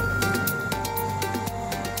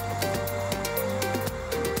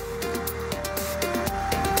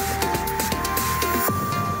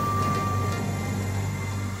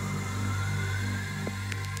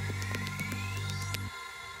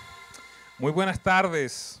Muy buenas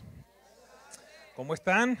tardes. ¿Cómo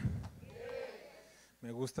están?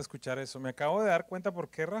 Me gusta escuchar eso. Me acabo de dar cuenta por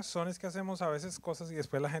qué razones que hacemos a veces cosas y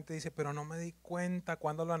después la gente dice, pero no me di cuenta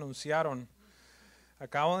cuando lo anunciaron.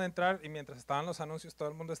 Acabo de entrar y mientras estaban los anuncios todo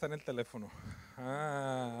el mundo está en el teléfono.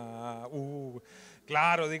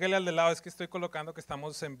 Claro, dígale al de lado, es que estoy colocando que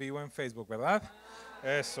estamos en vivo en Facebook, ¿verdad?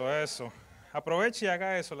 Eso. Aproveche y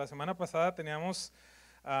haga eso. La semana pasada teníamos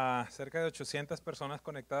cerca de 800 personas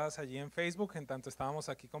conectadas allí en Facebook, en tanto estábamos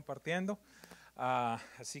aquí compartiendo.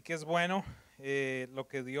 Así que es bueno lo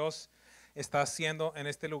que Dios está haciendo en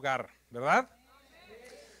este lugar, ¿verdad?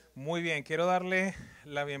 Muy bien, quiero darle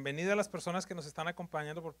la bienvenida a las personas que nos están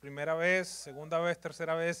acompañando por primera vez, segunda vez,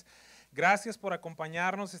 tercera vez. Gracias por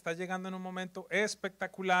acompañarnos, está llegando en un momento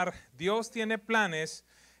espectacular. Dios tiene planes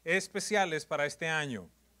especiales para este año.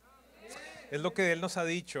 Es lo que Él nos ha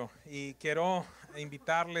dicho y quiero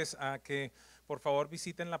invitarles a que por favor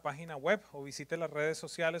visiten la página web o visiten las redes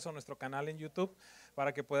sociales o nuestro canal en YouTube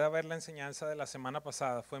para que pueda ver la enseñanza de la semana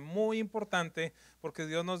pasada. Fue muy importante porque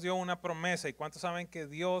Dios nos dio una promesa y ¿cuántos saben que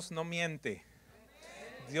Dios no miente?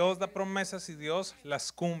 Dios da promesas y Dios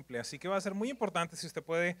las cumple, así que va a ser muy importante si usted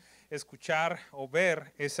puede escuchar o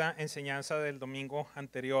ver esa enseñanza del domingo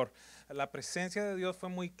anterior. La presencia de Dios fue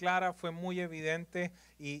muy clara, fue muy evidente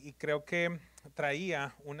y creo que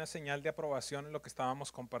traía una señal de aprobación en lo que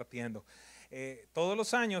estábamos compartiendo. Todos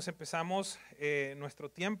los años empezamos nuestro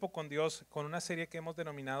tiempo con Dios con una serie que hemos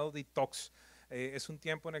denominado Detox. Es un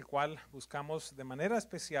tiempo en el cual buscamos de manera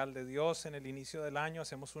especial de Dios en el inicio del año,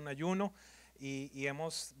 hacemos un ayuno y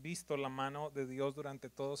hemos visto la mano de Dios durante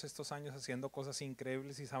todos estos años haciendo cosas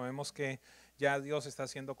increíbles y sabemos que ya Dios está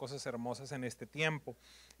haciendo cosas hermosas en este tiempo.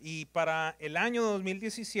 Y para el año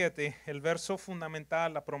 2017, el verso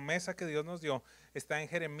fundamental, la promesa que Dios nos dio, está en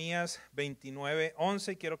Jeremías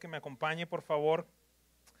 29:11. Quiero que me acompañe, por favor,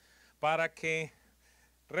 para que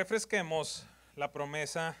refresquemos la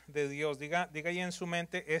promesa de Dios. Diga ahí en su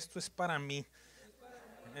mente, esto es para mí.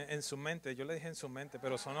 En su mente, yo le dije en su mente,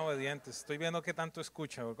 pero son obedientes. Estoy viendo qué tanto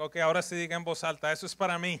escucha. Ok, ahora sí diga en voz alta, eso es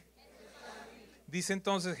para mí. Dice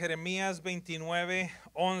entonces Jeremías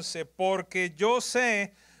 29:11, porque yo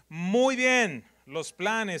sé muy bien los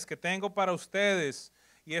planes que tengo para ustedes.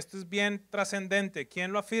 Y esto es bien trascendente.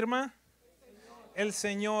 ¿Quién lo afirma? El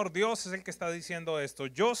Señor, Dios es el que está diciendo esto.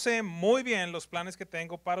 Yo sé muy bien los planes que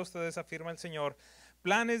tengo para ustedes, afirma el Señor.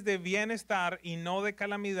 Planes de bienestar y no de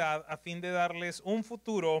calamidad, a fin de darles un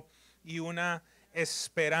futuro y una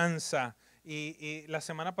esperanza. Y la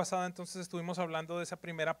semana pasada entonces estuvimos hablando de esa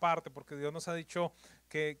primera parte, porque Dios nos ha dicho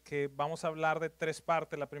que vamos a hablar de tres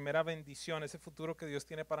partes. La primera, bendición, ese futuro que Dios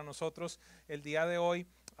tiene para nosotros. El día de hoy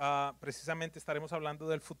precisamente estaremos hablando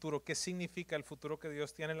del futuro. ¿Qué significa el futuro que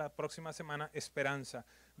Dios tiene la próxima semana? Esperanza,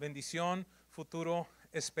 bendición, futuro,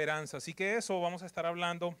 esperanza. Así que eso vamos a estar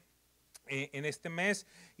hablando en este mes,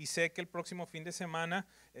 y sé que el próximo fin de semana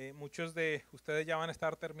muchos de ustedes ya van a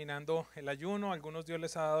estar terminando el ayuno. Algunos Dios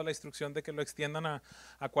les ha dado la instrucción de que lo extiendan a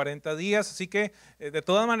 40 días, así que de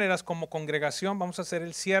todas maneras como congregación vamos a hacer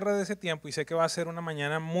el cierre de ese tiempo y sé que va a ser una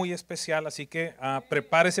mañana muy especial, así que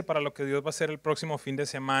prepárese para lo que Dios va a hacer el próximo fin de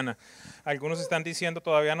semana. Algunos están diciendo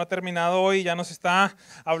todavía no ha terminado hoy, ya nos está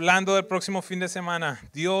hablando del próximo fin de semana.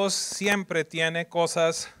 Dios siempre tiene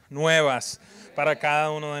cosas nuevas para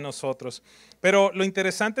cada uno de nosotros. Pero lo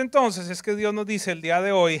interesante entonces es que Dios nos dice el día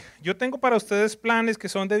de hoy, yo tengo para ustedes planes que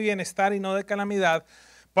son de bienestar y no de calamidad,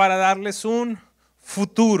 para darles un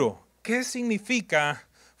futuro. ¿Qué significa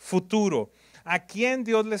futuro? ¿A quién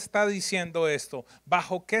Dios le está diciendo esto?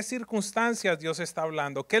 ¿Bajo qué circunstancias Dios está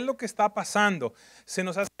hablando? ¿Qué es lo que está pasando? Se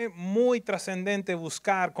nos hace muy trascendente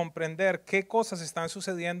buscar, comprender qué cosas están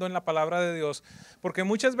sucediendo en la palabra de Dios, porque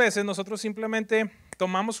muchas veces nosotros simplemente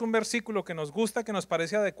tomamos un versículo que nos gusta, que nos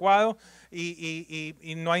parece adecuado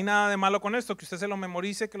y no hay nada de malo con esto, que usted se lo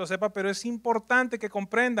memorice, que lo sepa, pero es importante que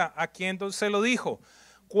comprenda a quién se lo dijo,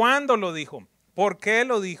 cuándo lo dijo. ¿Por qué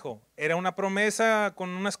lo dijo? ¿Era una promesa con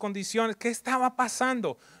unas condiciones? ¿Qué estaba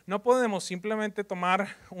pasando? No podemos simplemente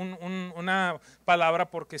tomar una palabra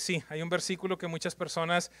porque sí. Hay un versículo que muchas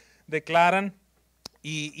personas declaran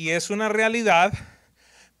y es una realidad,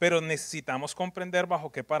 pero necesitamos comprender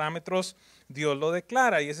bajo qué parámetros Dios lo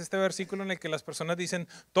declara. Y es este versículo en el que las personas dicen,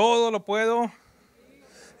 todo lo puedo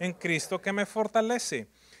en Cristo que me fortalece.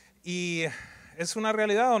 ¿Y es una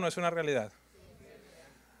realidad o no es una realidad?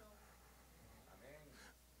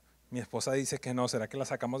 Mi esposa dice que no. ¿Será que la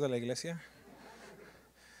sacamos de la iglesia?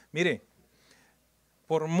 Mire,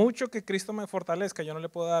 por mucho que Cristo me fortalezca, yo no le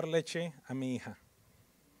puedo dar leche a mi hija.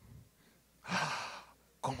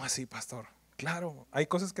 ¿Cómo así, pastor? Claro, hay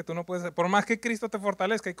cosas que tú no puedes hacer. Por más que Cristo te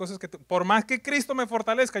fortalezca, hay cosas que por más que Cristo me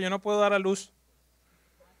fortalezca, yo no puedo dar a luz.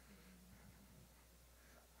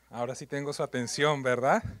 Ahora sí tengo su atención,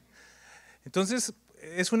 ¿verdad? Entonces,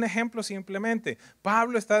 es un ejemplo simplemente.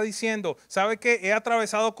 Pablo está diciendo, ¿sabe qué? He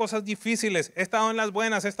atravesado cosas difíciles, he estado en las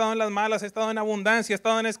buenas, he estado en las malas, he estado en abundancia, he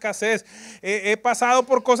estado en escasez, he pasado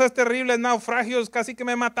por cosas terribles, naufragios, casi que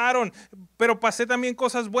me mataron, pero pasé también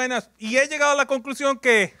cosas buenas y he llegado a la conclusión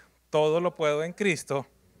que todo lo puedo en Cristo.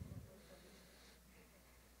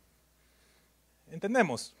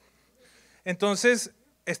 ¿Entendemos? Entonces,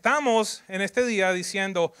 estamos en este día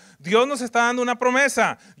diciendo, Dios nos está dando una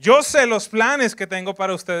promesa. Yo sé los planes que tengo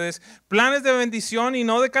para ustedes, planes de bendición y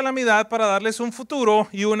no de calamidad para darles un futuro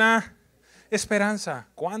y una esperanza.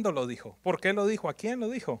 ¿Cuándo lo dijo? ¿Por qué lo dijo? ¿A quién lo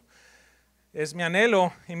dijo? Es mi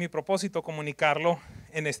anhelo y mi propósito comunicarlo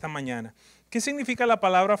en esta mañana. ¿Qué significa la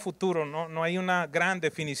palabra futuro? No hay una gran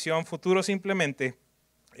definición. Futuro simplemente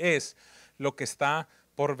es lo que está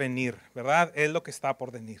por venir, ¿verdad? Es lo que está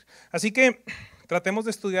por venir. Así que tratemos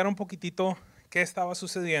de estudiar un poquitito qué estaba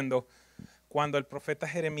sucediendo cuando el profeta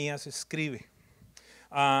Jeremías escribe.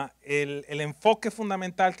 El enfoque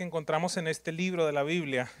fundamental que encontramos en este libro de la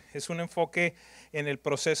Biblia es un enfoque en el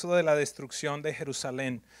proceso de la destrucción de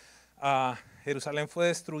Jerusalén. Jerusalén fue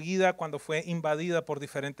destruida cuando fue invadida por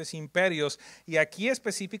diferentes imperios y aquí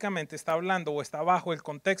específicamente está hablando o está bajo el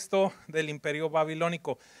contexto del imperio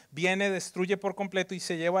babilónico. Viene, destruye por completo y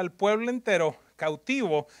se lleva al pueblo entero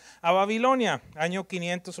cautivo a Babilonia, año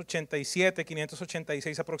 587,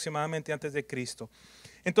 586 aproximadamente antes de Cristo.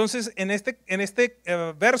 Entonces, en este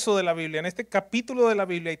verso de la Biblia, en este capítulo de la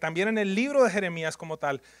Biblia y también en el libro de Jeremías como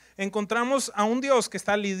tal, encontramos a un Dios que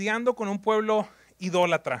está lidiando con un pueblo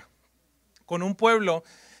idólatra, con un pueblo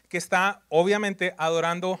que está obviamente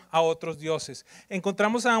adorando a otros dioses.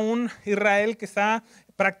 Encontramos a un Israel que está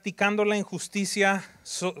practicando la injusticia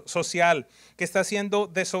social, que está siendo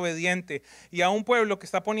desobediente, y a un pueblo que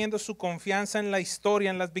está poniendo su confianza en la historia,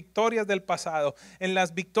 en las victorias del pasado, en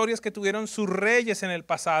las victorias que tuvieron sus reyes en el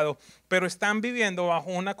pasado, pero están viviendo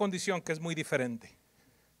bajo una condición que es muy diferente.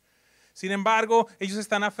 Sin embargo, ellos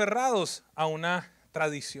están aferrados a una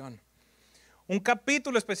tradición. Un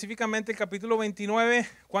capítulo, específicamente el capítulo 29,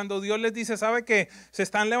 cuando Dios les dice, ¿sabe qué? Se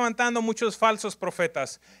están levantando muchos falsos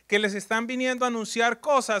profetas que les están viniendo a anunciar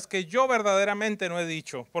cosas que yo verdaderamente no he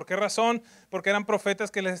dicho. ¿Por qué razón? Porque eran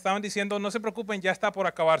profetas que les estaban diciendo, no se preocupen, ya está por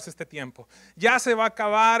acabarse este tiempo. Ya se va a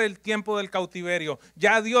acabar el tiempo del cautiverio.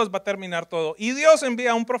 Ya Dios va a terminar todo. Y Dios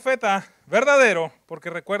envía a un profeta verdadero, porque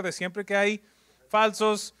recuerde, siempre que hay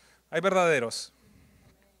falsos, hay verdaderos,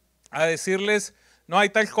 a decirles, no hay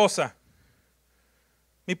tal cosa.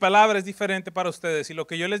 Mi palabra es diferente para ustedes y lo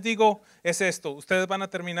que yo les digo es esto, ustedes van a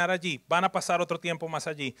terminar allí, van a pasar otro tiempo más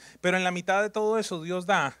allí, pero en la mitad de todo eso Dios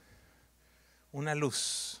da una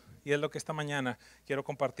luz y es lo que esta mañana quiero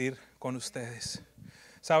compartir con ustedes.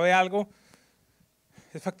 ¿Sabe algo?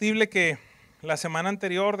 Es factible que la semana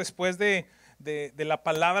anterior, después de la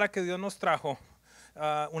palabra que Dios nos trajo,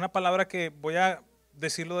 una palabra que voy a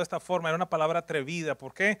decirlo de esta forma, era una palabra atrevida.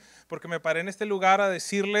 ¿Por qué? Porque me paré en este lugar a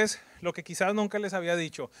decirles lo que quizás nunca les había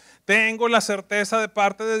dicho. Tengo la certeza de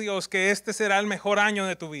parte de Dios que este será el mejor año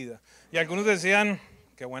de tu vida. Y algunos decían,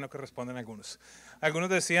 qué bueno que responden algunos. Algunos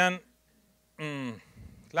decían,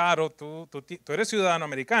 claro, tú eres ciudadano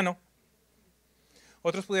americano.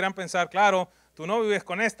 Otros pudieran pensar, claro, tú no vives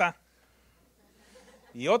con esta.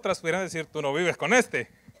 Y otras pudieran decir, tú no vives con este.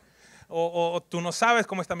 O tú no sabes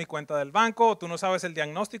cómo está mi cuenta del banco, o tú no sabes el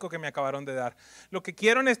diagnóstico que me acabaron de dar. Lo que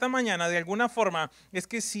quiero en esta mañana, de alguna forma, es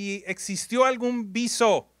que si existió algún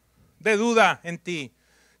viso de duda en ti,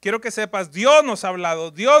 quiero que sepas, Dios nos ha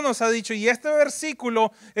hablado, Dios nos ha dicho, y este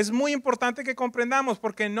versículo es muy importante que comprendamos,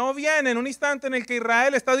 porque no viene en un instante en el que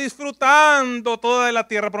Israel está disfrutando toda de la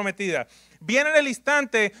tierra prometida. Viene en el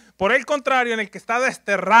instante, por el contrario, en el que está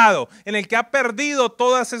desterrado, en el que ha perdido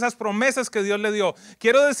todas esas promesas que Dios le dio.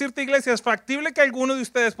 Quiero decirte, iglesia, es factible que alguno de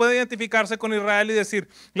ustedes pueda identificarse con Israel y decir,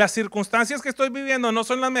 las circunstancias que estoy viviendo no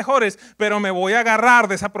son las mejores, pero me voy a agarrar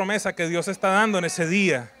de esa promesa que Dios está dando en ese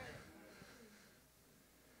día.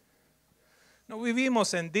 No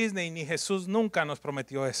vivimos en Disney, ni Jesús nunca nos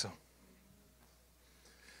prometió eso.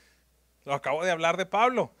 Lo acabo de hablar de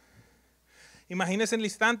Pablo. Imagínense el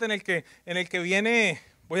instante en el que viene,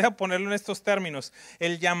 voy a ponerlo en estos términos,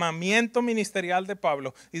 el llamamiento ministerial de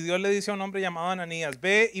Pablo. Y Dios le dice a un hombre llamado Ananías,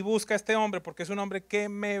 ve y busca a este hombre porque es un hombre que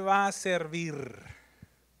me va a servir.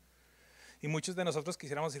 Y muchos de nosotros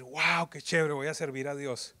quisiéramos decir, wow, qué chévere, voy a servir a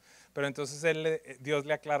Dios. Pero entonces Dios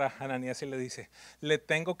le aclara a Ananías y le dice, le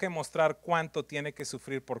tengo que mostrar cuánto tiene que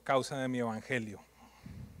sufrir por causa de mi evangelio.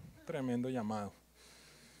 Tremendo llamado.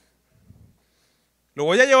 Lo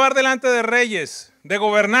voy a llevar delante de reyes, de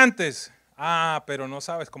gobernantes. Ah, pero no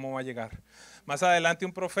sabes cómo va a llegar. Más adelante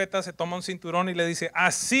un profeta se toma un cinturón y le dice,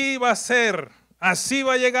 así va a ser, así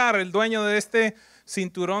va a llegar el dueño de este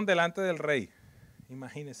cinturón delante del rey.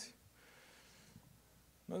 Imagínese.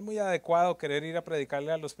 No es muy adecuado querer ir a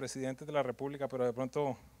predicarle a los presidentes de la república, pero de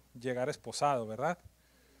pronto llegar esposado, ¿verdad?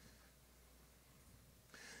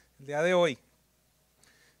 El día de hoy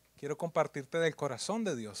quiero compartirte del corazón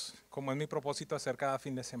de Dios, como es mi propósito hacer cada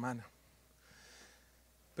fin de semana.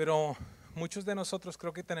 Pero muchos de nosotros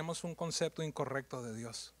creo que tenemos un concepto incorrecto de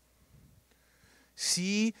Dios.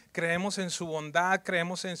 Sí, creemos en su bondad,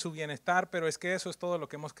 creemos en su bienestar, pero es que eso es todo lo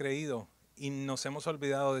que hemos creído y nos hemos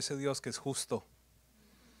olvidado de ese Dios que es justo.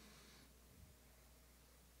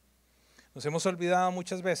 Nos hemos olvidado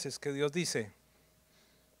muchas veces que Dios dice,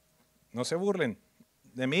 no se burlen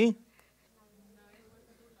de mí.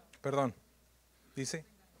 Perdón, dice,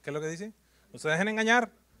 ¿qué es lo que dice? No se dejen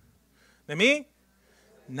engañar. De mí,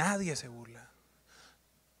 nadie se burla.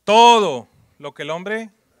 Todo lo que el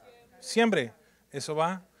hombre siembre, eso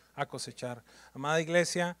va a cosechar. Amada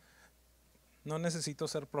iglesia, no necesito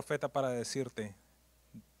ser profeta para decirte,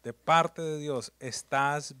 de parte de Dios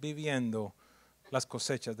estás viviendo las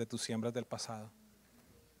cosechas de tus siembras del pasado.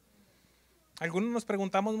 Algunos nos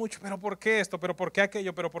preguntamos mucho, pero ¿por qué esto? ¿Pero por qué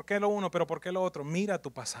aquello? ¿Pero por qué lo uno? ¿Pero por qué lo otro? Mira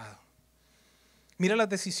tu pasado. Mira las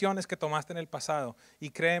decisiones que tomaste en el pasado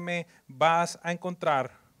y créeme, vas a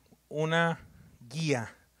encontrar una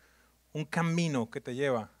guía, un camino que te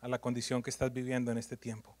lleva a la condición que estás viviendo en este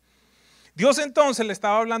tiempo. Dios entonces le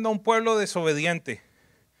estaba hablando a un pueblo desobediente.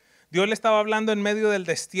 Dios le estaba hablando en medio del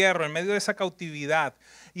destierro, en medio de esa cautividad.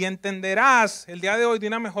 Y entenderás el día de hoy de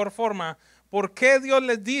una mejor forma por qué Dios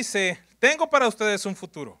les dice, tengo para ustedes un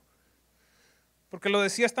futuro. Porque lo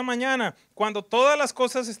decía esta mañana, cuando todas las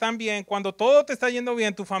cosas están bien, cuando todo te está yendo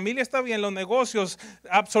bien, tu familia está bien, los negocios,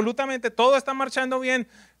 absolutamente todo está marchando bien,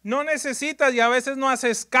 no necesitas y a veces no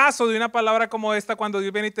haces caso de una palabra como esta cuando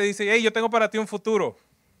Dios viene y te dice, hey, yo tengo para ti un futuro.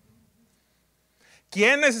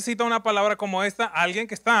 ¿Quién necesita una palabra como esta? Alguien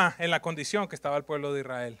que está en la condición que estaba el pueblo de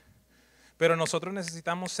Israel. Pero nosotros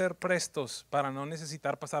necesitamos ser prestos para no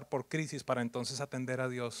necesitar pasar por crisis para entonces atender a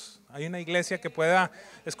Dios. ¿Hay una iglesia que pueda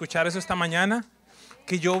escuchar eso esta mañana?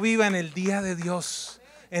 Que yo viva en el día de Dios,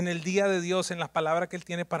 en el día de Dios, en la palabra que Él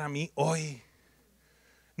tiene para mí hoy.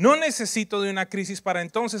 No necesito de una crisis para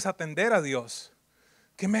entonces atender a Dios.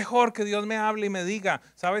 Qué mejor que Dios me hable y me diga,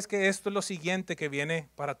 sabes que esto es lo siguiente que viene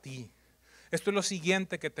para ti. Esto es lo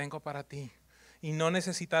siguiente que tengo para ti. Y no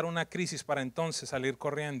necesitar una crisis para entonces salir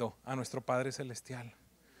corriendo a nuestro Padre Celestial.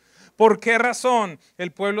 ¿Por qué razón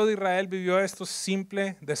el pueblo de Israel vivió esto?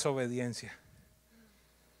 Simple desobediencia.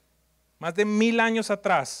 Más de 1000 años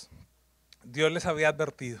atrás, Dios les había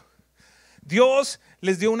advertido. Dios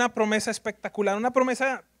les dio una promesa espectacular, una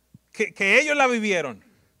promesa que ellos la vivieron.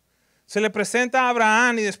 Se le presenta a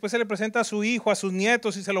Abraham y después se le presenta a su hijo, a sus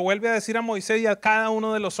nietos y se lo vuelve a decir a Moisés y a cada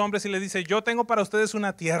uno de los hombres y les dice, yo tengo para ustedes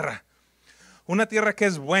una tierra que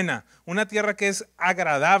es buena, una tierra que es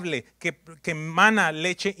agradable, que emana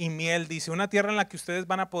leche y miel, dice, una tierra en la que ustedes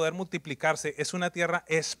van a poder multiplicarse, es una tierra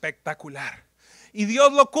espectacular. Y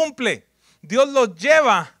Dios lo cumple. Dios los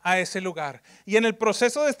lleva a ese lugar. Y en el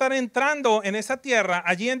proceso de estar entrando en esa tierra,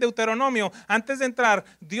 allí en Deuteronomio, antes de entrar,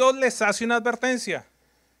 Dios les hace una advertencia.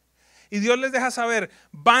 Y Dios les deja saber,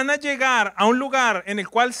 van a llegar a un lugar en el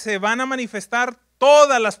cual se van a manifestar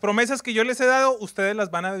todas las promesas que yo les he dado, ustedes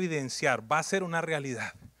las van a evidenciar, va a ser una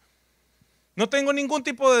realidad. No tengo ningún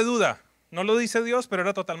tipo de duda, no lo dice Dios, pero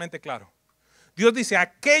era totalmente claro. Dios dice,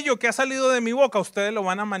 aquello que ha salido de mi boca, ustedes lo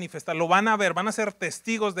van a manifestar, lo van a ver, van a ser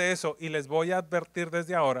testigos de eso y les voy a advertir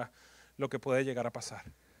desde ahora lo que puede llegar a pasar.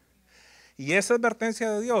 Y esa advertencia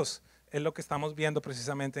de Dios es lo que estamos viendo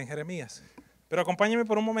precisamente en Jeremías. Pero acompáñenme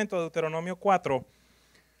por un momento a Deuteronomio 4,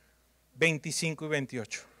 25 y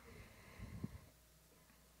 28.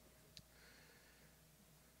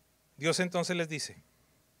 Dios entonces les dice,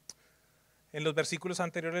 en los versículos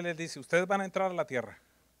anteriores les dice, ustedes van a entrar a la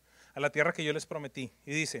tierra que yo les prometí.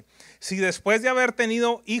 Y dice, si después de haber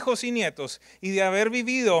tenido hijos y nietos y de haber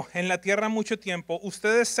vivido en la tierra mucho tiempo,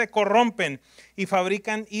 ustedes se corrompen y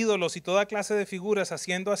fabrican ídolos y toda clase de figuras,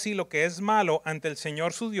 haciendo así lo que es malo ante el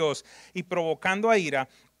Señor su Dios y provocando a ira,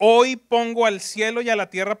 hoy pongo al cielo y a la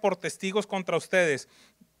tierra por testigos contra ustedes,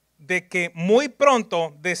 de que muy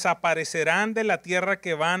pronto desaparecerán de la tierra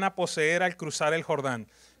que van a poseer al cruzar el Jordán.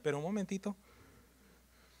 Pero un momentito.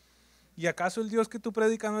 ¿Y acaso el Dios que tú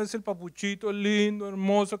predicas no es el papuchito lindo,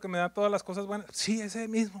 hermoso, que me da todas las cosas buenas? Sí, ese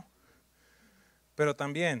mismo. Pero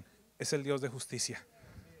también es el Dios de justicia.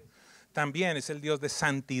 También es el Dios de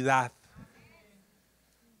santidad.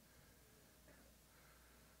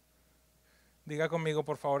 Diga conmigo,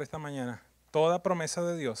 por favor, esta mañana. Toda promesa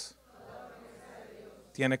de Dios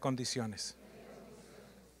tiene condiciones.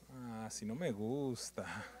 Si no me gusta.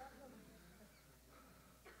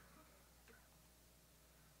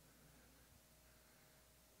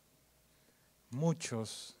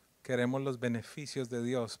 Muchos queremos los beneficios de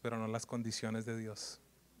Dios, pero no las condiciones de Dios.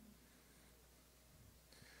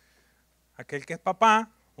 Aquel que es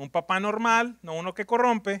papá, un papá normal, no uno que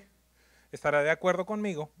corrompe, estará de acuerdo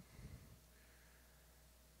conmigo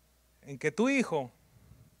en que tu hijo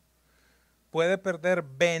puede perder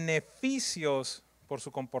beneficios por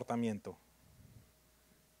su comportamiento.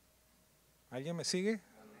 ¿Alguien me sigue?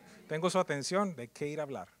 Tengo su atención, ¿de qué ir a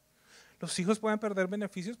hablar? Los hijos pueden perder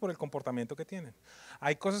beneficios por el comportamiento que tienen.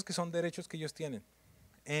 Hay cosas que son derechos que ellos tienen.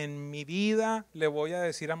 En mi vida le voy a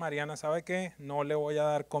decir a Mariana, ¿sabe qué? No le voy a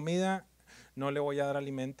dar comida, no le voy a dar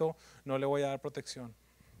alimento, no le voy a dar protección.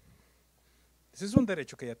 Ese es un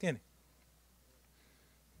derecho que ella tiene.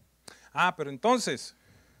 Pero entonces,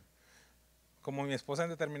 como mi esposa en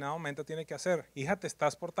determinado momento tiene que hacer, hija, te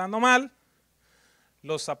estás portando mal,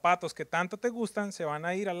 los zapatos que tanto te gustan se van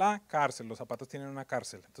a ir a la cárcel. Los zapatos tienen una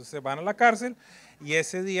cárcel. Entonces se van a la cárcel y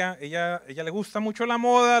ese día ella le gusta mucho la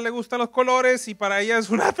moda, le gustan los colores y para ella es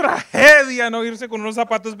una tragedia no irse con unos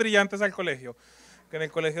zapatos brillantes al colegio. Que en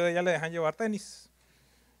el colegio de ella le dejan llevar tenis.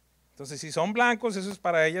 Entonces si son blancos, eso es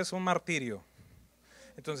para ella es un martirio.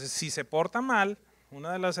 Entonces si se porta mal,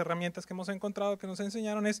 una de las herramientas que hemos encontrado que nos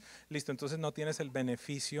enseñaron es, listo, entonces no tienes el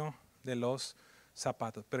beneficio de los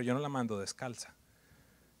zapatos, pero yo no la mando descalza.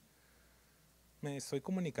 Me estoy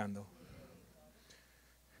comunicando.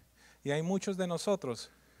 Y hay muchos de nosotros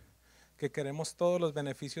que queremos todos los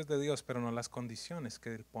beneficios de Dios, pero no las condiciones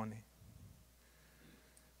que Él pone.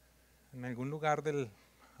 En algún lugar del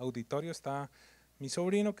auditorio está mi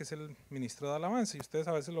sobrino, que es el ministro de alabanza, y ustedes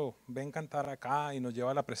a veces lo ven cantar acá y nos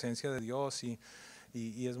lleva a la presencia de Dios y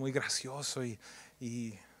es muy gracioso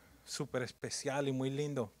y súper especial y muy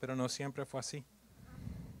lindo, pero no siempre fue así.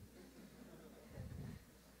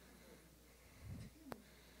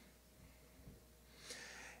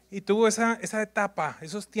 Y tuvo esa etapa,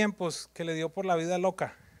 esos tiempos que le dio por la vida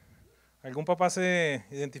loca. ¿Algún papá se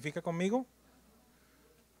identifica conmigo?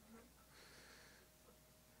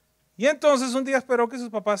 Y entonces un día esperó que sus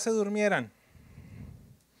papás se durmieran.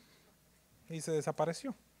 Y se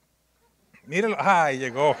desapareció. Míralo, ahí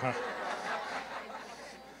llegó.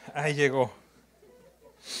 Ahí llegó.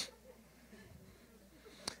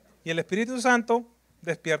 Y el Espíritu Santo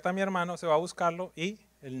despierta a mi hermano, se va a buscarlo y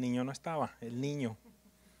el niño no estaba, el niño.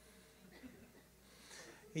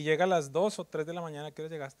 Y llega a las 2 o 3 de la mañana. ¿Qué hora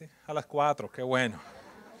llegaste? A las 4, qué bueno.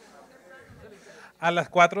 A las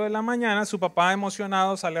 4 de la mañana su papá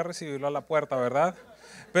emocionado sale a recibirlo a la puerta, ¿verdad?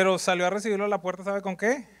 Pero salió a recibirlo a la puerta, ¿sabe con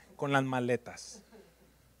qué? Con las maletas.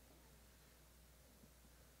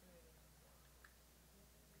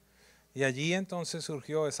 Y allí entonces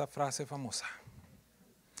surgió esa frase famosa.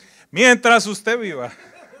 Mientras usted viva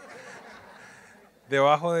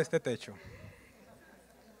debajo de este techo.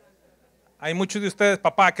 Hay muchos de ustedes,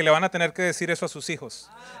 papá, que le van a tener que decir eso a sus hijos.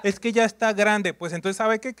 Es que ya está grande. Pues entonces,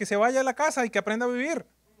 ¿sabe qué? Que se vaya a la casa y que aprenda a vivir.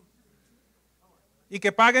 Y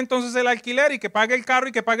que pague entonces el alquiler y que pague el carro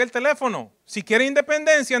y que pague el teléfono. Si quiere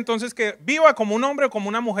independencia, entonces que viva como un hombre o como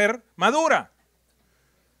una mujer madura.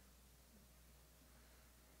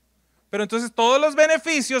 Pero entonces todos los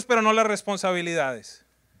beneficios, pero no las responsabilidades.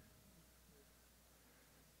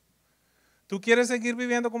 ¿Tú quieres seguir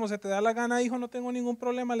viviendo como se te da la gana, hijo? No tengo ningún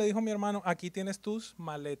problema, le dijo mi hermano, aquí tienes tus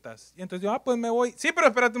maletas. Y entonces yo, pues me voy. Sí, pero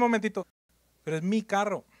espérate un momentito. Pero es mi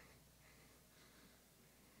carro.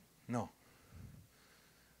 No.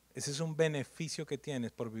 Ese es un beneficio que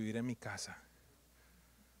tienes por vivir en mi casa.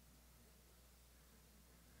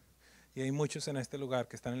 Y hay muchos en este lugar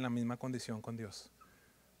que están en la misma condición con Dios.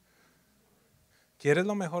 Quieres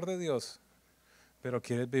lo mejor de Dios, pero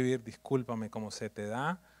quieres vivir, discúlpame, como se te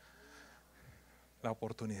da la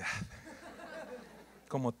oportunidad,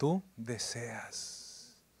 como tú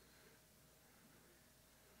deseas.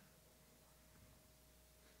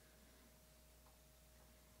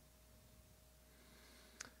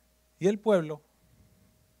 Y el pueblo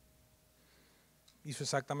hizo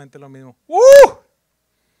exactamente lo mismo.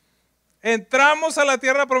 Entramos a la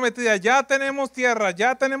tierra prometida, ya tenemos tierra,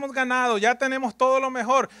 ya tenemos ganado, ya tenemos todo lo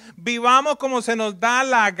mejor. Vivamos como se nos da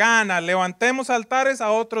la gana, levantemos altares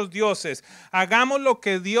a otros dioses, hagamos lo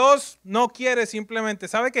que Dios no quiere simplemente.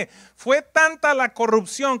 ¿Sabe qué? Fue tanta la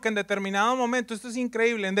corrupción que en determinado momento, esto es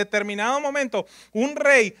increíble, en determinado momento un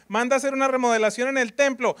rey manda a hacer una remodelación en el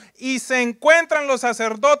templo y se encuentran los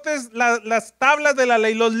sacerdotes las tablas de la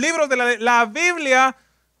ley, los libros de la ley, la Biblia,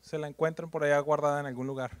 se la encuentran por allá guardada en algún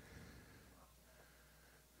lugar.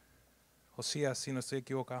 Osías, si no estoy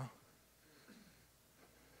equivocado.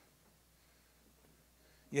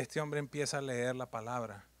 Y este hombre empieza a leer la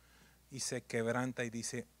palabra y se quebranta y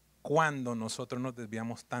dice, ¿cuándo nosotros nos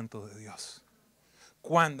desviamos tanto de Dios?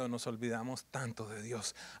 ¿Cuándo nos olvidamos tanto de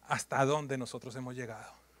Dios? ¿Hasta dónde nosotros hemos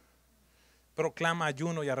llegado? Proclama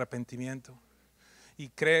ayuno y arrepentimiento. Y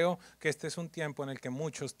creo que este es un tiempo en el que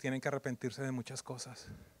muchos tienen que arrepentirse de muchas cosas.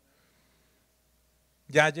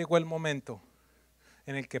 Ya llegó el momento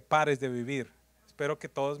en el que pares de vivir. Espero que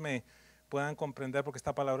todos me puedan comprender, porque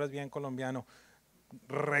esta palabra es bien colombiano.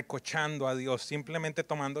 Recochando a Dios, simplemente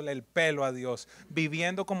tomándole el pelo a Dios,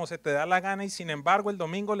 viviendo como se te da la gana, y sin embargo el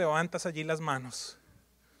domingo levantas allí las manos.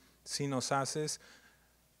 Si nos haces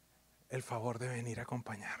el favor de venir a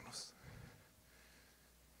acompañarnos.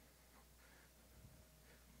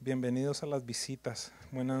 Bienvenidos a las visitas.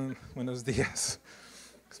 Buenos días.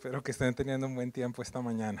 Espero que estén teniendo un buen tiempo esta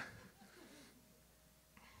mañana.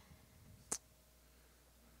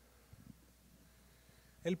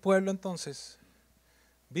 El pueblo entonces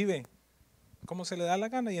vive como se le da la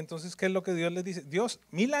gana. Y entonces, ¿qué es lo que Dios les dice? Dios,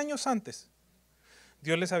 1000 años antes,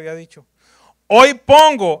 Dios les había dicho: hoy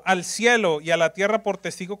pongo al cielo y a la tierra por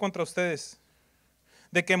testigo contra ustedes,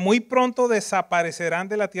 de que muy pronto desaparecerán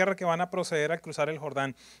de la tierra que van a proceder al cruzar el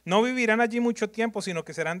Jordán. No vivirán allí mucho tiempo, sino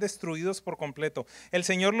que serán destruidos por completo. El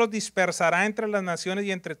Señor los dispersará entre las naciones,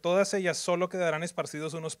 y entre todas ellas solo quedarán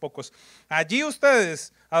esparcidos unos pocos. Allí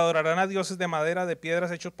ustedes adorarán a dioses de madera, de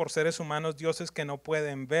piedras, hechos por seres humanos, dioses que no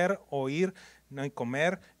pueden ver, oír, ni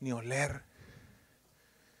comer, ni oler.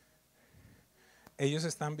 Ellos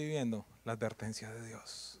están viviendo la advertencia de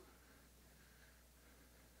Dios.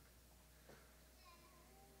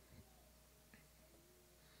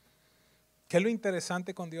 ¿Qué es lo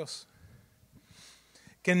interesante con Dios?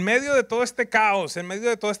 Que en medio de todo este caos, en medio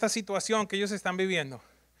de toda esta situación que ellos están viviendo,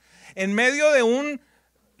 en medio de un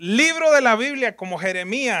libro de la Biblia como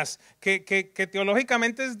Jeremías, que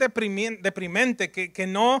teológicamente es deprimente, que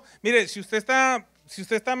no, mire, si usted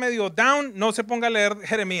está medio down, no se ponga a leer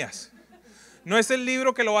Jeremías. No es el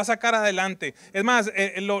libro que lo va a sacar adelante. Es más,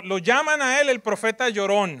 lo llaman a él el profeta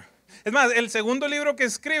llorón. Es más, el segundo libro que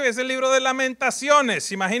escribe es el libro de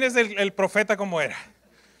Lamentaciones. Imagínense el profeta como era.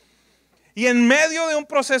 Y en medio de un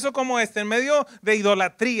proceso como este, en medio de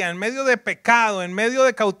idolatría, en medio de pecado, en medio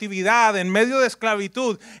de cautividad, en medio de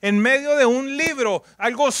esclavitud, en medio de un libro,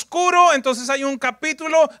 algo oscuro, entonces hay un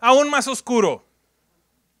capítulo aún más oscuro.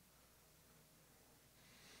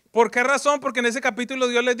 ¿Por qué razón? Porque en ese capítulo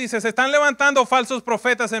Dios les dice: se están levantando falsos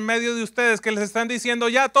profetas en medio de ustedes que les están diciendo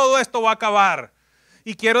ya todo esto va a acabar.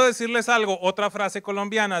 Y quiero decirles algo, otra frase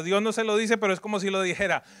colombiana, Dios no se lo dice, pero es como si lo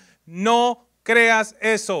dijera: no creas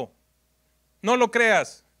eso, no lo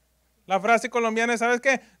creas. La frase colombiana es, ¿sabes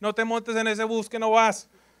qué? No te montes en ese bus que no vas.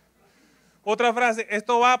 Otra frase,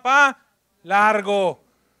 esto va para largo.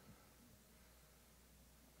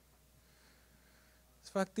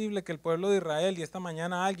 Es factible que el pueblo de Israel y esta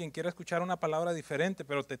mañana alguien quiera escuchar una palabra diferente,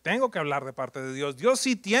 pero te tengo que hablar de parte de Dios. Dios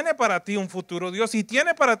sí tiene para ti un futuro, Dios sí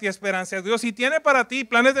tiene para ti esperanza, Dios sí tiene para ti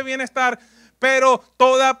planes de bienestar, pero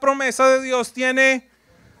toda promesa de Dios tiene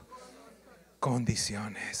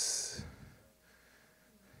condiciones.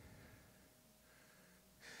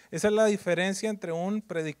 Esa es la diferencia entre un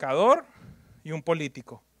predicador y un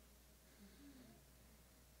político.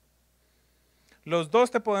 Los dos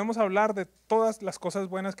te podemos hablar de todas las cosas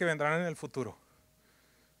buenas que vendrán en el futuro.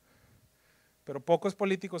 Pero pocos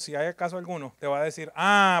políticos, si hay acaso alguno, te va a decir: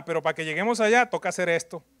 pero para que lleguemos allá toca hacer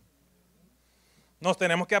esto. Nos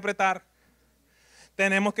tenemos que apretar.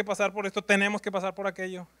 Tenemos que pasar por esto, tenemos que pasar por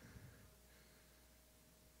aquello.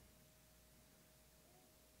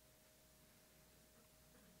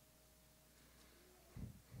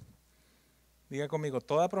 Diga conmigo,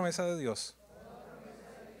 toda promesa de Dios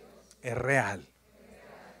es real.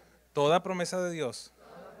 Toda promesa de Dios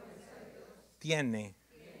tiene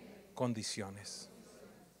condiciones.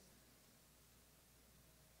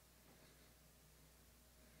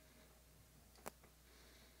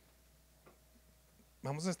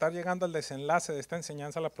 Vamos a estar llegando al desenlace de esta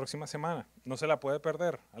enseñanza la próxima semana. No se la puede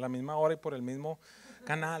perder, a la misma hora y por el mismo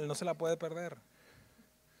canal, no se la puede perder.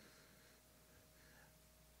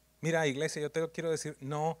 Mira, iglesia, yo te quiero decir,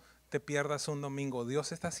 no te pierdas un domingo.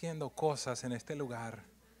 Dios está haciendo cosas en este lugar.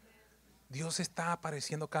 Dios está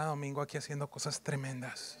apareciendo cada domingo aquí haciendo cosas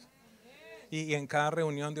tremendas. Y en cada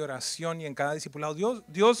reunión de oración y en cada discipulado.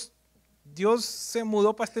 Dios se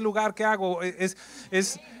mudó para este lugar. ¿Qué hago? Es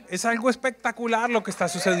algo espectacular lo que está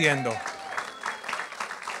sucediendo.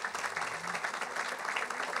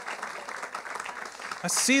 Ha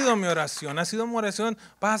sido mi oración, ha sido mi oración.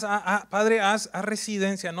 Padre, haz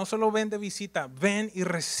residencia, no solo ven de visita, ven y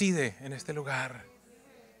reside en este lugar.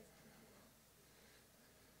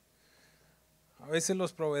 A veces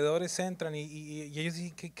los proveedores entran y ellos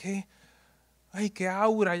dicen, ¿qué? Ay, qué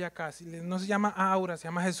aura hay acá. No se llama aura, se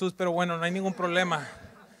llama Jesús, pero bueno, no hay ningún problema.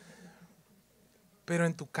 Pero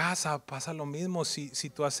en tu casa pasa lo mismo si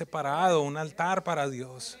tú has separado un altar para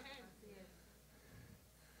Dios.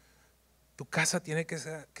 Tu casa tiene que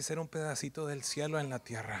ser un pedacito del cielo en la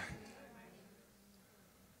tierra.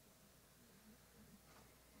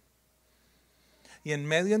 Y en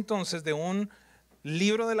medio entonces de un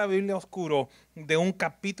libro de la Biblia oscuro, de un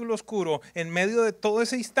capítulo oscuro, en medio de todo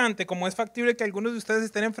ese instante, como es factible que algunos de ustedes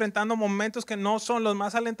estén enfrentando momentos que no son los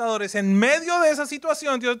más alentadores, en medio de esa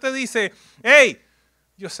situación Dios te dice, hey,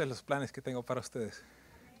 yo sé los planes que tengo para ustedes.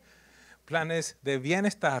 Planes de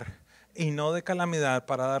bienestar y no de calamidad,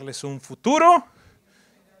 para darles un futuro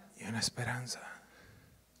y una esperanza.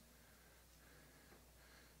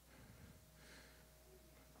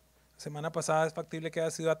 Semana pasada es factible que haya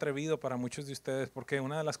sido atrevido para muchos de ustedes, porque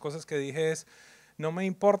una de las cosas que dije es, no me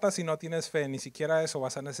importa si no tienes fe, ni siquiera eso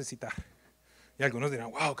vas a necesitar. Y algunos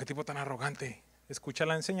dirán, wow, qué tipo tan arrogante. Escucha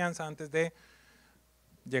la enseñanza antes de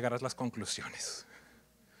llegar a las conclusiones.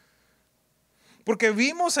 Porque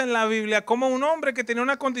vimos en la Biblia cómo un hombre que tenía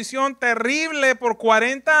una condición terrible por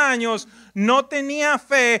 40 años no tenía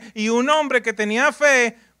fe, y un hombre que tenía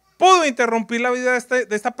fe pudo interrumpir la vida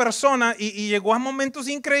de esta persona y llegó a momentos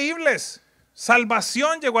increíbles.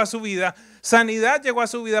 Salvación llegó a su vida, sanidad llegó a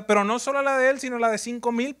su vida, pero no solo la de él, sino la de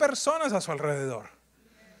 5,000 personas a su alrededor.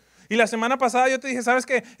 Y la semana pasada yo te dije, ¿sabes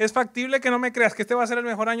qué? Es factible que no me creas que este va a ser el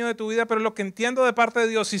mejor año de tu vida, pero lo que entiendo de parte de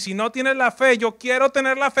Dios, y si no tienes la fe, yo quiero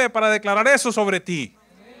tener la fe para declarar eso sobre ti.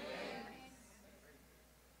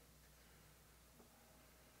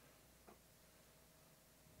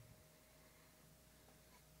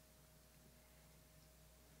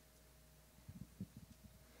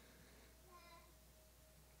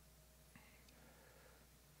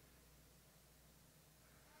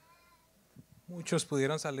 Muchos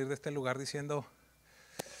pudieron salir de este lugar diciendo,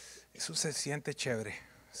 eso se siente chévere.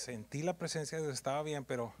 Sentí la presencia de Dios, estaba bien,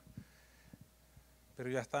 pero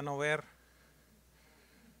ya hasta no ver.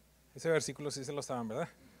 Ese versículo sí se lo saben, ¿verdad?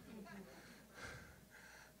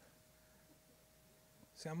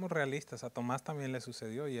 Seamos realistas, a Tomás también le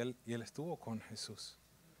sucedió y él estuvo con Jesús.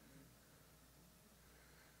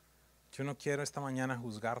 Yo no quiero esta mañana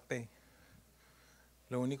juzgarte.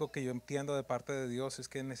 Lo único que yo entiendo de parte de Dios es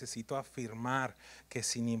que necesito afirmar que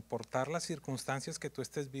sin importar las circunstancias que tú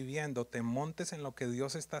estés viviendo, te montes en lo que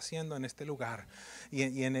Dios está haciendo en este lugar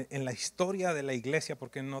y en la historia de la iglesia,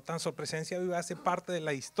 porque no tan solo Presencia Viva hace parte de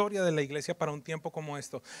la historia de la iglesia para un tiempo como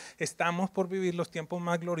esto. Estamos por vivir los tiempos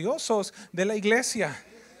más gloriosos de la iglesia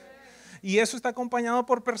y eso está acompañado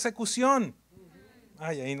por persecución.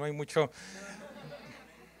 Ay, ahí no hay mucho.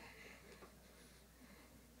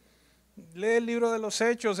 Lee el libro de los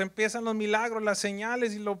Hechos, empiezan los milagros, las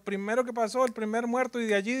señales, y lo primero que pasó, el primer muerto, y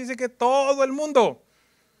de allí dice que todo el mundo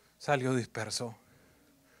salió disperso.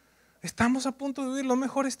 Estamos a punto de vivir los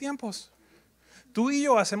mejores tiempos. Tú y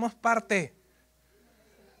yo hacemos parte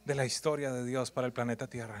de la historia de Dios para el planeta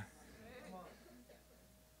Tierra.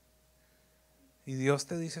 Y Dios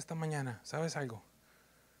te dice esta mañana, ¿sabes algo?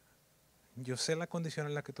 Yo sé la condición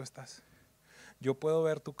en la que tú estás. Yo puedo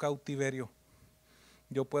ver tu cautiverio.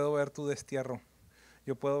 Yo puedo ver tu destierro,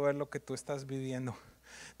 yo puedo ver lo que tú estás viviendo.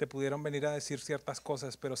 Te pudieron venir a decir ciertas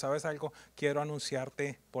cosas, pero ¿sabes algo? Quiero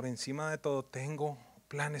anunciarte, por encima de todo, tengo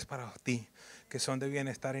planes para ti que son de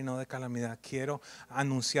bienestar y no de calamidad. Quiero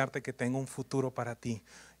anunciarte que tengo un futuro para ti.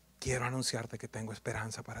 Quiero anunciarte que tengo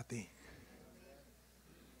esperanza para ti.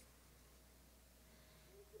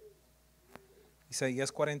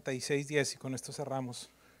 Isaías 46:10, y con esto cerramos.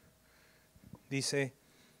 Dice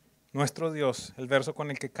nuestro Dios, el verso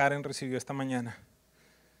con el que Karen recibió esta mañana.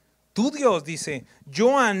 Tu Dios dice,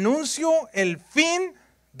 yo anuncio el fin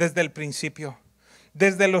desde el principio,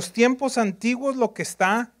 desde los tiempos antiguos lo que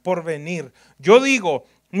está por venir. Yo digo,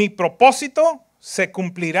 mi propósito se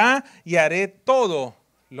cumplirá y haré todo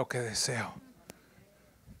lo que deseo.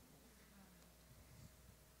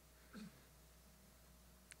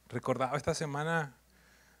 Recordaba esta semana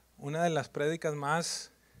una de las prédicas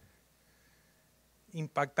más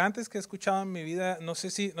impactantes que he escuchado en mi vida. No sé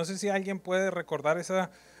si alguien puede recordar esa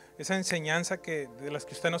enseñanza de las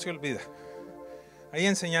que usted no se olvida. Hay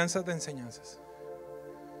enseñanzas de enseñanzas.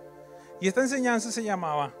 Y esta enseñanza se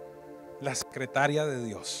llamaba La secretaria de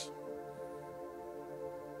Dios.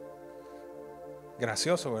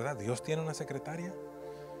 Gracioso, ¿verdad? Dios tiene una secretaria.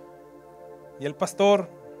 Y el pastor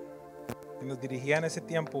que nos dirigía en ese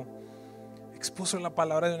tiempo, expuso la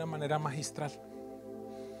palabra de una manera magistral.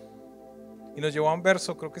 Y nos llevó a un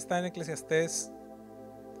verso, creo que está en Eclesiastés,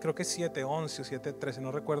 creo que es 7:11 o 7:13,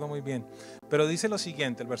 no recuerdo muy bien. Pero dice lo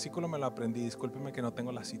siguiente, el versículo me lo aprendí, discúlpeme que no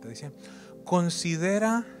tengo la cita. Dice,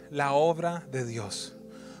 considera la obra de Dios,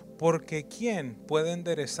 porque ¿quién puede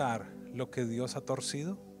enderezar lo que Dios ha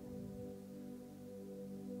torcido?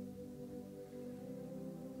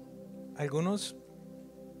 Algunos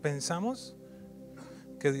pensamos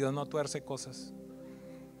que Dios no tuerce cosas.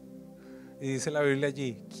 Y dice la Biblia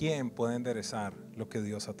allí, ¿quién puede enderezar lo que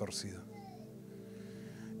Dios ha torcido?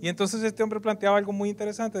 Y entonces este hombre planteaba algo muy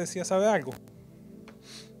interesante, decía, ¿sabe algo?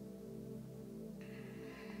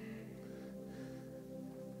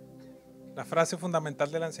 La frase fundamental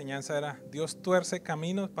de la enseñanza era, Dios tuerce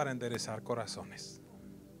caminos para enderezar corazones.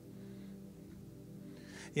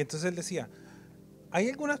 Y entonces él decía, hay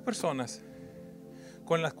algunas personas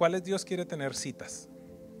con las cuales Dios quiere tener citas,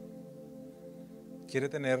 quiere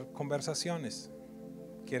tener conversaciones,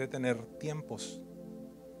 quiere tener tiempos.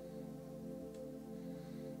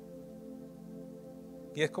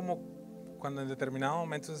 Y es como cuando en determinado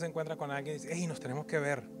momento se encuentra con alguien y dice, hey, nos tenemos que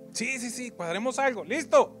ver. Sí, cuadremos algo,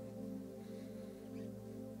 listo.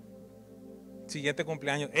 Siguiente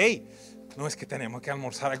cumpleaños, hey, no, es que tenemos que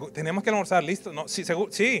almorzar algo, tenemos que almorzar, listo. No, sí, seguro,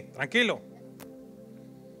 sí, tranquilo.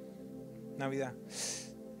 Navidad,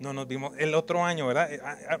 no nos vimos el otro año, ¿verdad?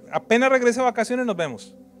 Apenas regrese a vacaciones nos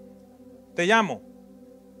vemos. Te llamo.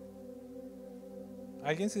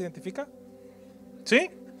 ¿Alguien se identifica? ¿Sí?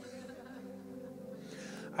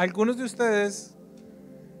 Algunos de ustedes,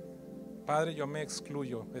 Padre, yo me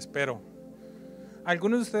excluyo, espero.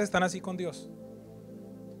 Algunos de ustedes están así con Dios.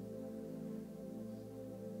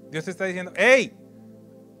 Dios te está diciendo, hey,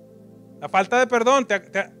 la falta de perdón,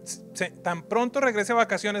 tan pronto regrese a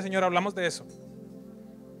vacaciones, Señor, hablamos de eso.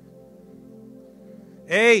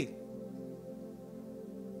 Hey,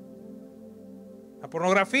 la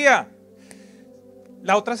pornografía,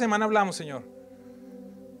 la otra semana hablamos, Señor.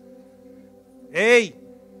 Hey,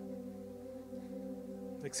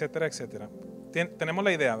 etcétera, etcétera. Tenemos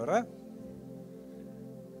la idea, ¿verdad?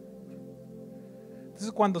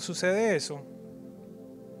 Entonces cuando sucede eso,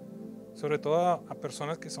 sobre todo a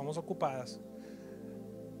personas que somos ocupadas,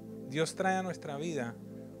 Dios trae a nuestra vida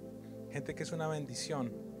gente que es una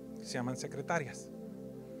bendición, que se llaman secretarias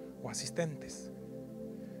o asistentes.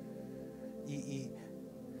 Y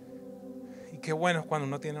qué bueno es cuando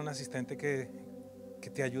uno tiene un asistente que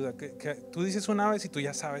te ayuda, que tú dices una vez y tú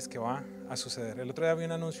ya sabes que va a suceder. El otro día vi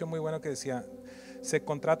un anuncio muy bueno que decía, se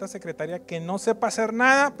contrata secretaria que no sepa hacer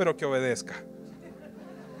nada, pero que obedezca.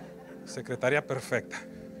 Secretaria perfecta.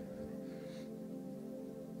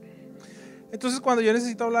 Entonces cuando yo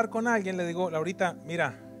necesito hablar con alguien, le digo, Laurita,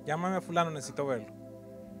 mira, llámame a fulano, necesito verlo.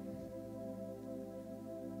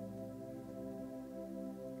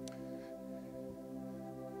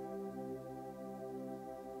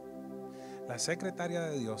 La secretaria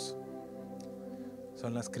de Dios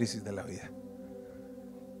son las crisis de la vida.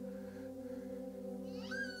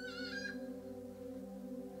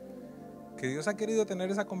 Que Dios ha querido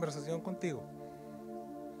tener esa conversación contigo.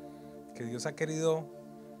 Que Dios ha querido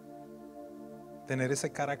tener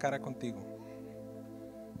ese cara a cara contigo.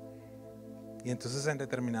 Y entonces en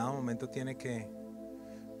determinado momento tiene que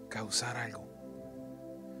causar algo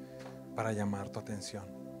para llamar tu atención.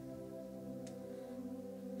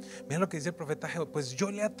 Mira lo que dice el profeta Jehová, pues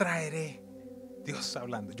yo le atraeré, Dios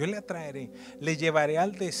hablando, yo le atraeré, le llevaré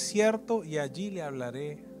al desierto y allí le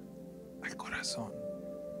hablaré al corazón.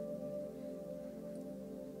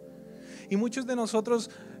 Y muchos de nosotros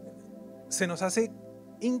se nos hace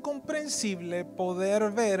incomprensible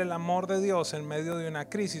poder ver el amor de Dios en medio de una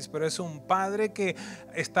crisis, pero es un padre que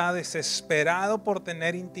está desesperado por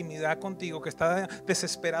tener intimidad contigo, que está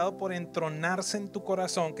desesperado por entronarse en tu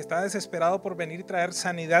corazón, que está desesperado por venir y traer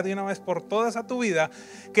sanidad de una vez por todas a tu vida,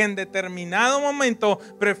 que en determinado momento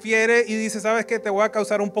prefiere y dice, ¿sabes qué? Te voy a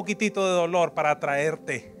causar un poquitito de dolor para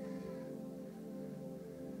atraerte.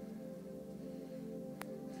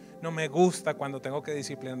 No me gusta cuando tengo que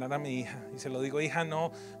disciplinar a mi hija. Y se lo digo, hija,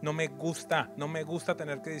 no me gusta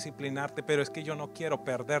tener que disciplinarte, pero es que yo no quiero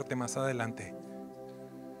perderte más adelante.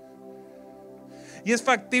 Y es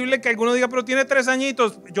factible que alguno diga, pero tiene 3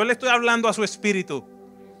 añitos. Yo le estoy hablando a su espíritu.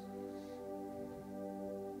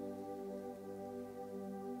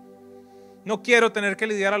 No quiero tener que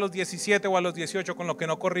lidiar a los 17 o a los 18 con lo que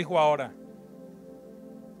no corrijo ahora.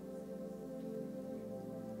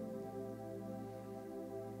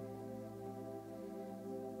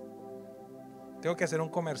 Tengo que hacer un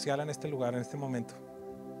comercial en este lugar, en este momento.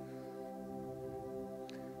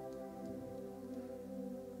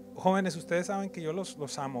 Jóvenes, ustedes saben que yo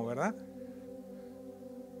los amo, ¿verdad?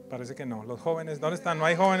 Parece que no. Los jóvenes, ¿dónde están? No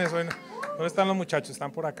hay jóvenes hoy. ¿Dónde están los muchachos?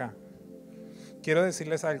 Están por acá. Quiero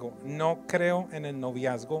decirles algo. No creo en el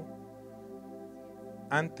noviazgo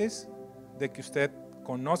antes de que usted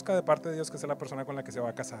conozca de parte de Dios que es la persona con la que se va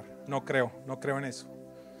a casar. No creo en eso.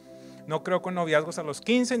 No creo con noviazgos a los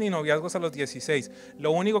 15 ni noviazgos a los 16.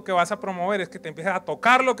 Lo único que vas a promover es que te empieces a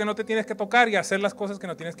tocar lo que no te tienes que tocar y a hacer las cosas que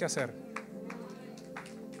no tienes que hacer.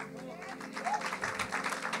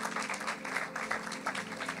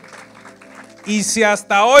 Y si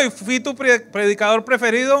hasta hoy fui tu predicador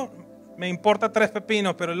preferido, me importa 3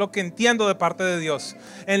 pepinos, pero es lo que entiendo de parte de Dios.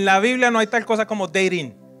 En la Biblia no hay tal cosa como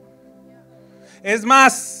dating. Es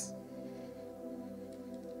más,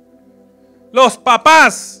 los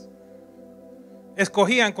papás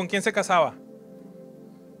escogían con quién se casaba.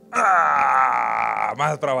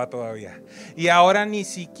 Más brava todavía. Y ahora ni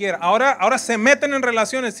siquiera, ahora se meten en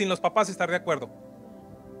relaciones sin los papás estar de acuerdo.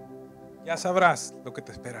 Ya sabrás lo que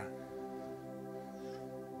te espera.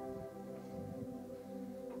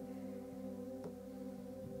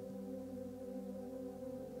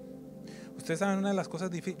 Ustedes saben una de las cosas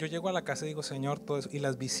difíciles. Yo llego a la casa y digo, Señor, todo eso, y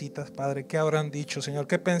las visitas, Padre, ¿qué habrán dicho, Señor?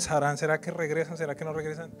 ¿Qué pensarán? ¿Será que regresan? ¿Será que no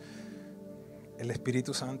regresan? El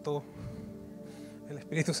Espíritu Santo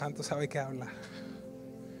sabe que habla.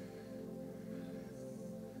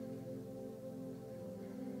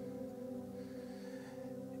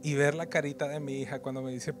 Y ver la carita de mi hija cuando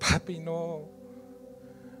me dice, papi, no,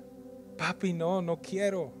 no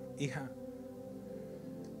quiero. Hija,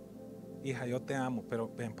 yo te amo, pero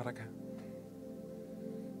ven para acá.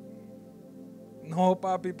 No,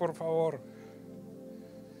 papi, por favor.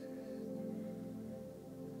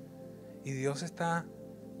 Y Dios está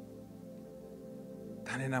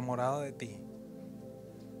tan enamorado de ti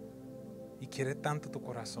y quiere tanto tu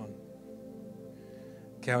corazón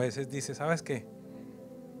que a veces dice, ¿sabes qué?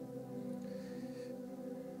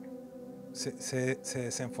 Se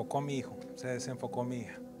desenfocó mi hijo, se desenfocó mi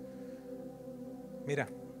hija. Mira,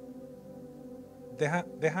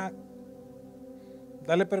 deja,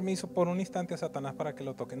 dale permiso por un instante a Satanás para que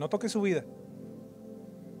lo toque. No toque su vida,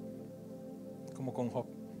 como con Job.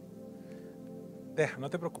 Deja, no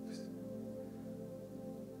te preocupes.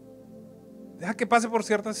 Deja que pase por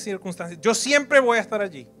ciertas circunstancias. Yo siempre voy a estar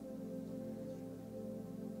allí.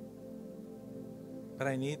 But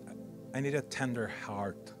I need a tender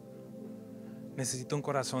heart. Necesito un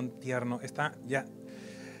corazón tierno. Está ya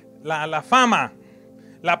la fama,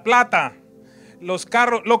 la plata, los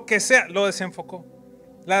carros, lo que sea, lo desenfocó.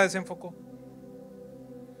 La desenfocó.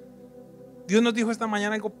 Dios nos dijo esta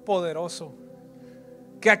mañana algo poderoso.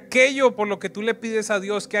 Que aquello por lo que tú le pides a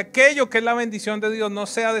Dios, que aquello que es la bendición de Dios no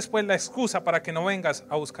sea después la excusa para que no vengas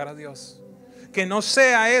a buscar a Dios. Que no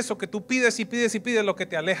sea eso que tú pides y pides y pides lo que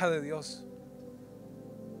te aleja de Dios.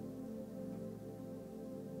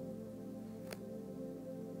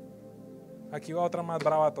 Aquí va otra más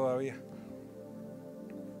brava todavía.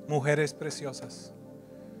 Mujeres preciosas.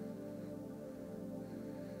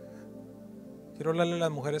 Quiero hablarle a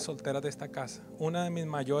las mujeres solteras de esta casa. Una de mis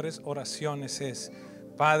mayores oraciones es: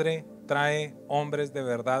 Padre, trae hombres de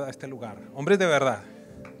verdad a este lugar. Hombres de verdad.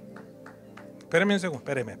 Espéreme un segundo,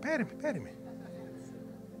 espéreme.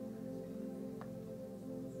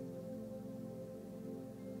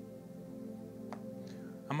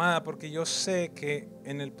 Amada, porque yo sé que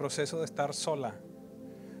en el proceso de estar sola,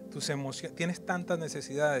 tus emociones, tienes tantas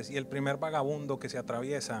necesidades y el primer vagabundo que se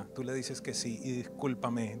atraviesa, tú le dices que sí y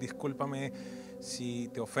discúlpame si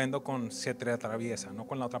te ofendo con se te atraviesa, no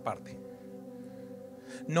con la otra parte.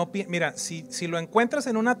 No, mira, si lo encuentras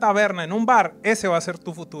en una taberna, en un bar, ese va a ser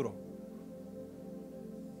tu futuro.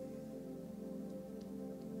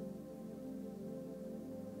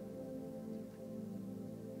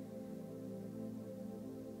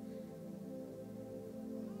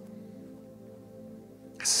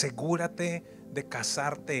 Asegúrate de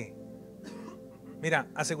casarte. Mira,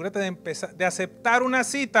 asegúrate de aceptar una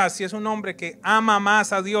cita si es un hombre que ama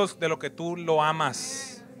más a Dios de lo que tú lo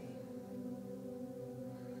amas.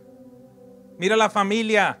 Mira la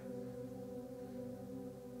familia.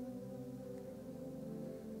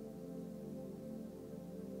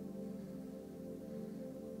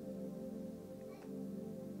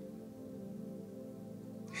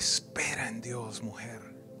 Espera en Dios,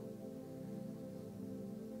 mujer.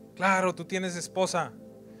 Claro, tú tienes esposa.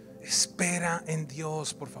 Espera en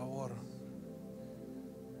Dios, por favor.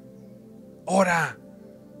 Ora.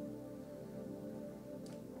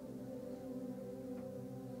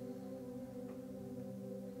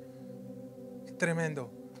 Qué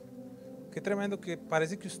tremendo que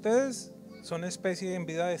parece que ustedes son especie en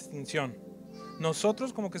vida de extinción.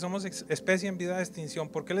 Nosotros como que somos especie en vida de extinción.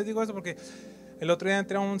 ¿Por qué les digo eso? Porque el otro día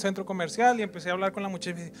entré a un centro comercial y empecé a hablar con la muchacha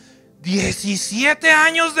y me dice, 17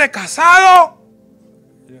 años de casado.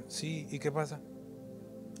 Y yo, sí, ¿y qué pasa?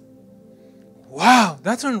 Wow,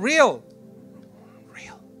 that's unreal.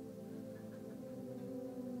 Unreal.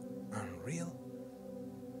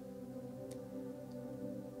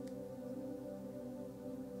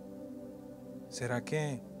 ¿Será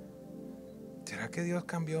que Dios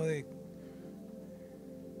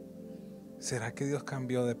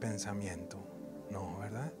cambió de pensamiento? No,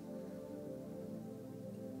 ¿verdad?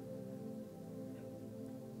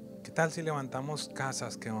 ¿Qué tal si levantamos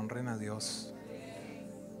casas que honren a Dios?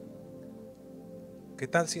 ¿Qué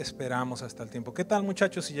tal si esperamos hasta el tiempo? ¿Qué tal,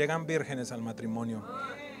 muchachos, si llegan vírgenes al matrimonio?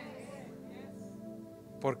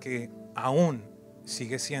 Porque aún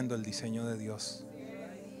sigue siendo el diseño de Dios.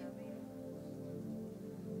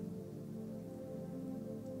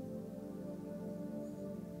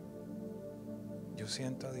 Yo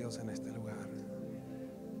siento a Dios en este lugar.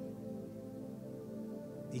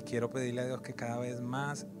 Y quiero pedirle a Dios que cada vez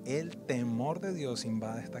más el temor de Dios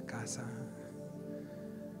invada esta casa.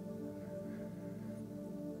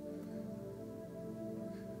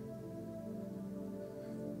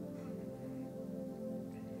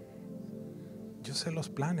 Yo sé los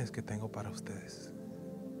planes que tengo para ustedes.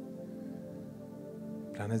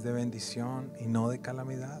 Planes de bendición y no de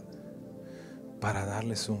calamidad. Para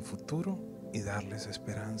darles un futuro y darles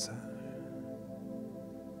esperanza.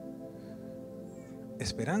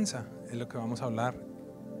 Esperanza es lo que vamos a hablar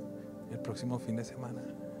el próximo fin de semana.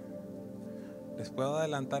 Les puedo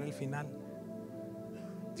adelantar el final.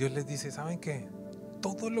 Dios les dice, ¿saben qué?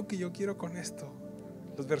 Todo lo que yo quiero con esto,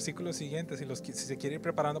 los versículos siguientes, si se quiere ir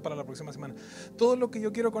preparando para la próxima semana, todo lo que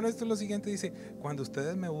yo quiero con esto es lo siguiente, dice, cuando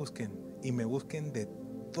ustedes me busquen y me busquen de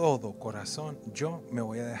todo corazón, yo me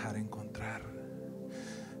voy a dejar encontrar.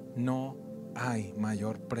 No hay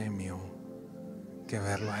mayor premio que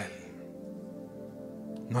verlo a Él.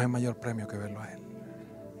 No hay mayor premio que verlo a Él.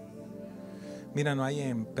 Mira, no hay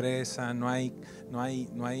empresa, no hay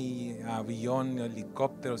avión,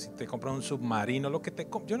 helicóptero, si te compras un submarino, lo que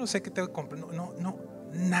yo no sé qué te compras, no,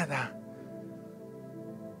 nada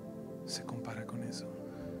se compara con eso.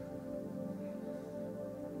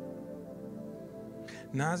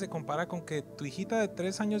 Nada se compara con que tu hijita de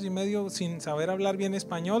 3 años y medio sin saber hablar bien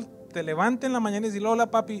español te levante en la mañana y dice, hola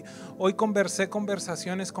papi, hoy conversé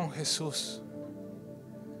conversaciones con Jesús.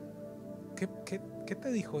 ¿Qué te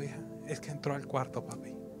dijo, hija? Es que entró al cuarto,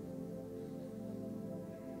 papi.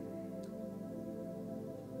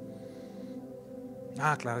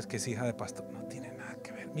 Ah, claro, es que es hija de pastor. No tiene nada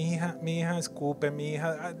que ver. Mi hija escupe, mi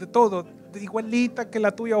hija, de todo, igualita que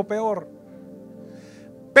la tuya o peor.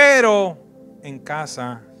 Pero en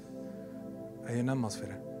casa hay una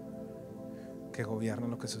atmósfera que gobierna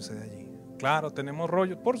lo que sucede allí. Claro, tenemos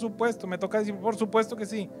rollos, por supuesto, me toca decir, por supuesto que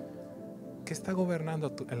sí. ¿Qué está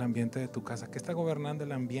gobernando el ambiente de tu casa? ¿Qué está gobernando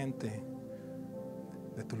el ambiente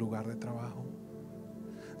de tu lugar de trabajo?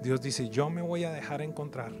 Dios dice, yo me voy a dejar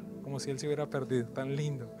encontrar, como si Él se hubiera perdido, tan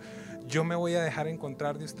lindo. Yo me voy a dejar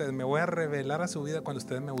encontrar de ustedes, me voy a revelar a su vida cuando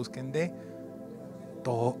ustedes me busquen de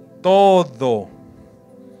todo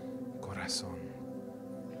corazón.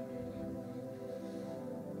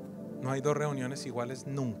 No hay dos reuniones iguales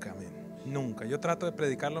nunca, nunca. Yo trato de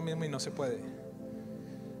predicar lo mismo y no se puede.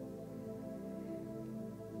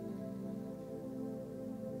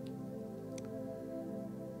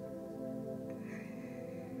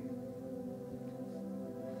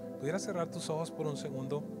 ¿Pudieras cerrar tus ojos por un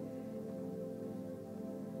segundo?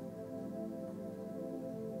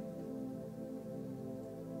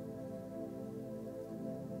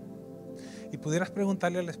 Y pudieras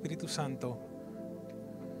preguntarle al Espíritu Santo,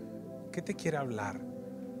 ¿qué te quiere hablar?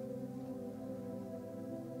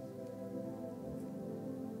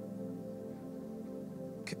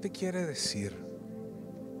 ¿Qué te quiere decir?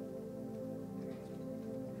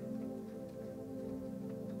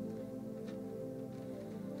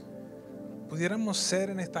 Pudiéramos ser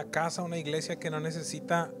en esta casa una iglesia que no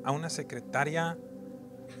necesita a una secretaria,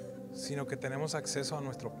 sino que tenemos acceso a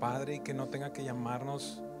nuestro Padre y que no tenga que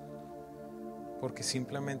llamarnos porque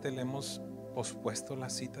simplemente le hemos pospuesto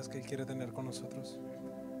las citas que Él quiere tener con nosotros.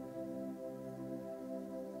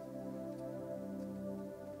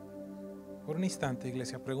 Por un instante,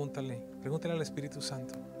 iglesia, pregúntale al Espíritu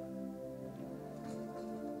Santo,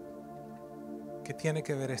 ¿qué tiene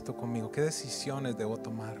que ver esto conmigo? ¿Qué decisiones debo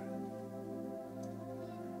tomar?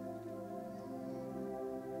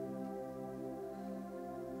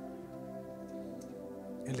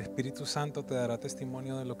 El Espíritu Santo te dará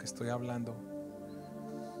testimonio de lo que estoy hablando.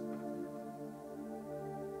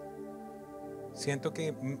 Siento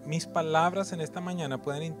que mis palabras en esta mañana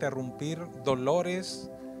pueden interrumpir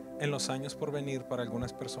dolores en los años por venir para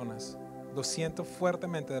algunas personas. Lo siento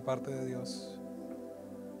fuertemente de parte de Dios.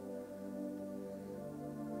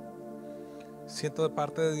 Siento de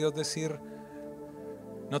parte de Dios decir: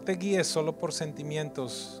 no te guíes solo por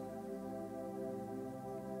sentimientos.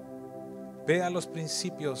 Ve a los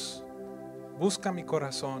principios. Busca mi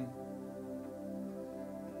corazón.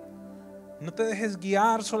 No te dejes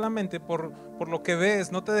guiar solamente por lo que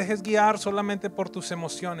ves. No te dejes guiar solamente por tus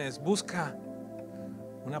emociones. Busca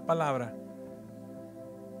una palabra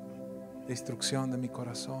de instrucción de mi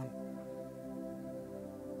corazón.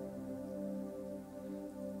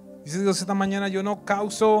 Dice Dios esta mañana: yo no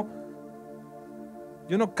causo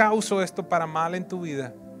esto para mal en tu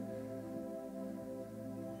vida.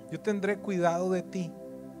 Yo tendré cuidado de ti.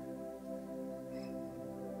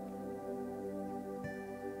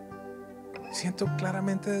 Siento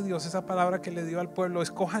claramente de Dios esa palabra que le dio al pueblo: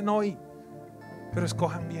 escojan hoy, pero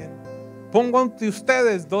escojan bien. Pongo ante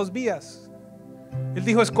ustedes dos vías. Él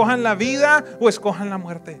dijo: escojan la vida o escojan la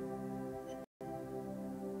muerte.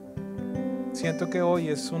 Siento que hoy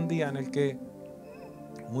es un día en el que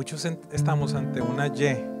muchos estamos ante una Y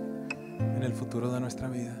en el futuro de nuestra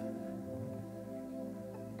vida.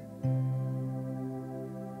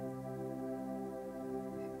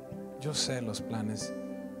 Yo sé los planes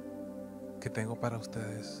que tengo para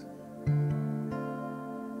ustedes.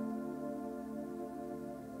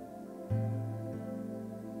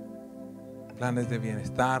 Planes de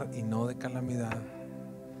bienestar y no de calamidad,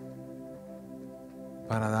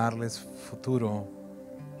 para darles futuro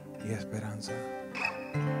y esperanza.